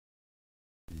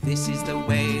This is the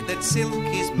way that silk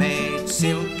is made.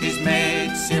 Silk is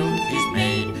made, silk is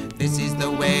made. This is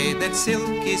the way that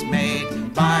silk is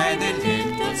made by the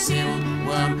little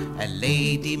silkworm. A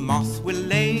lady moth will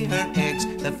lay her eggs.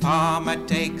 The farmer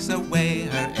takes away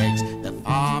her eggs. The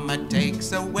farmer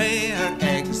takes away her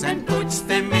eggs and puts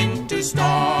them into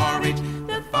storage.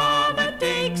 The farmer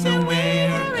takes away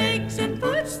her eggs and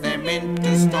puts them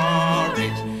into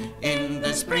storage. In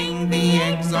the spring the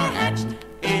eggs are hatched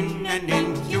in an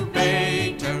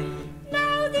incubator.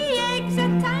 Now the eggs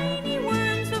are tiny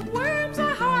worms, the worms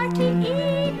are hearty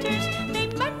eaters. They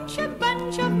munch a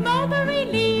bunch of mulberry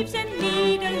leaves and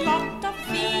need a lot of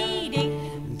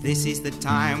feeding. This is the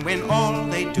time when all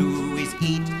they do is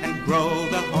eat and grow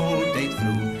the whole day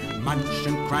through. Munch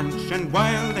and crunch, and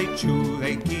while they chew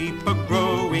they keep a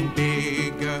growing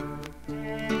bigger.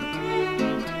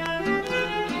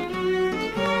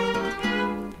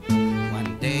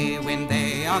 One day when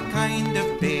they are kind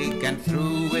of big and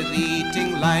through with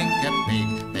eating like a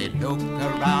pig, they look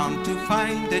around to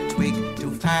find a twig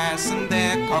to fasten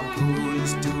their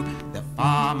cocoons to. The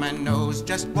farmer knows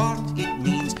just what it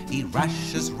means. He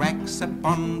rushes racks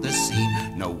upon the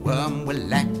scene. No worm will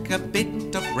lack a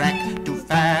bit of rack to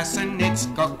fasten its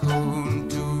cocoon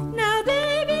to. Now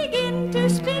they begin to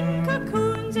spin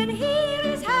cocoons, and here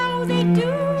is how they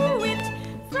do it.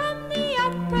 From the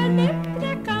upper lip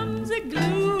there comes a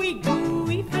gluey,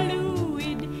 gooey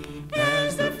fluid.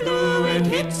 As the fluid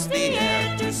hits the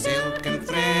air to silk and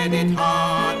thread it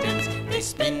hardens. They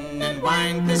spin and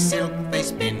wind the silk, they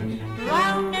spin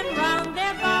round and round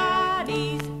their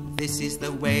bodies. This is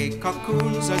the way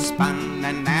cocoons are spun,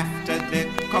 and after the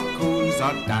cocoons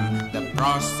are done, the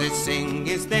processing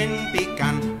is then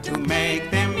begun to make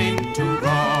them into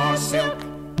raw silk.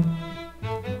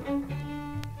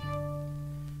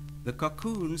 The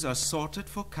cocoons are sorted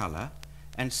for color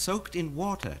and soaked in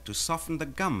water to soften the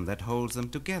gum that holds them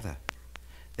together.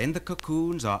 Then the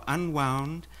cocoons are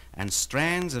unwound, and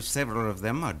strands of several of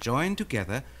them are joined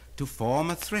together to form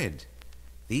a thread.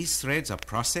 These threads are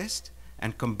processed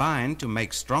and combined to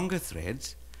make stronger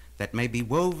threads that may be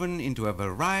woven into a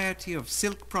variety of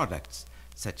silk products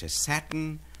such as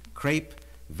satin, crepe,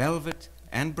 velvet,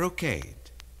 and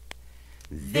brocade.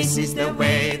 This is the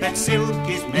way that silk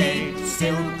is made,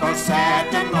 silk or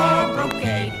satin or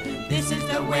brocade. This is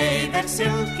the way that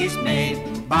silk is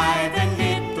made by the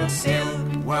little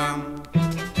silkworm.